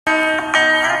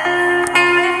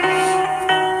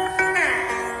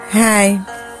Hi,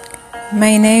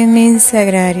 my name is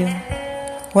Sagrario.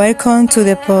 Welcome to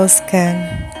the podcast.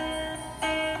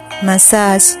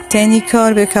 Massage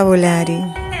technical vocabulary.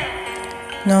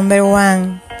 Number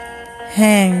 1,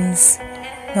 hands.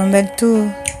 Number 2,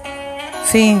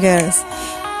 fingers.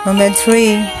 Number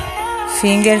 3,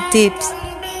 fingertips.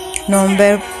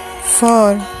 Number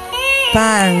 4,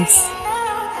 palms.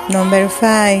 Number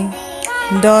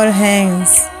 5, door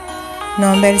hands.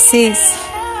 Number 6,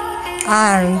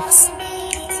 arms.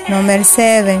 Number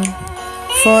 7,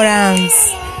 forearms.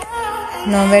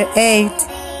 Number 8,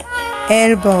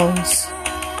 elbows.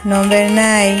 Number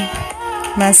 9,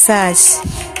 massage.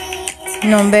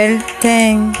 Number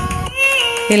 10,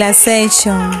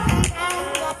 relaxation.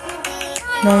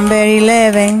 Number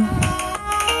 11,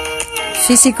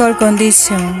 physical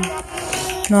condition.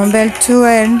 Number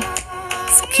 12,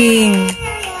 skin.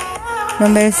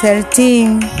 Number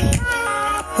 13,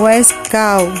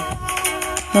 waistcoat.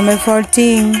 Number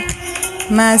 14,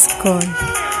 muscle.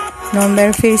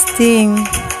 Number 15,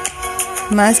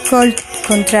 muscle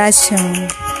contraction.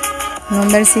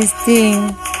 Number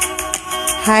 16,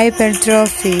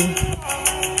 hypertrophy.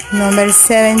 Number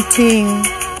 17,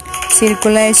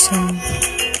 circulation.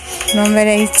 Number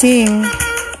 18,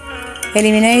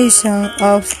 elimination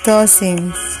of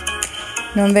toxins.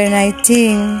 Number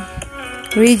 19,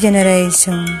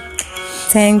 regeneration.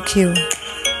 Thank you.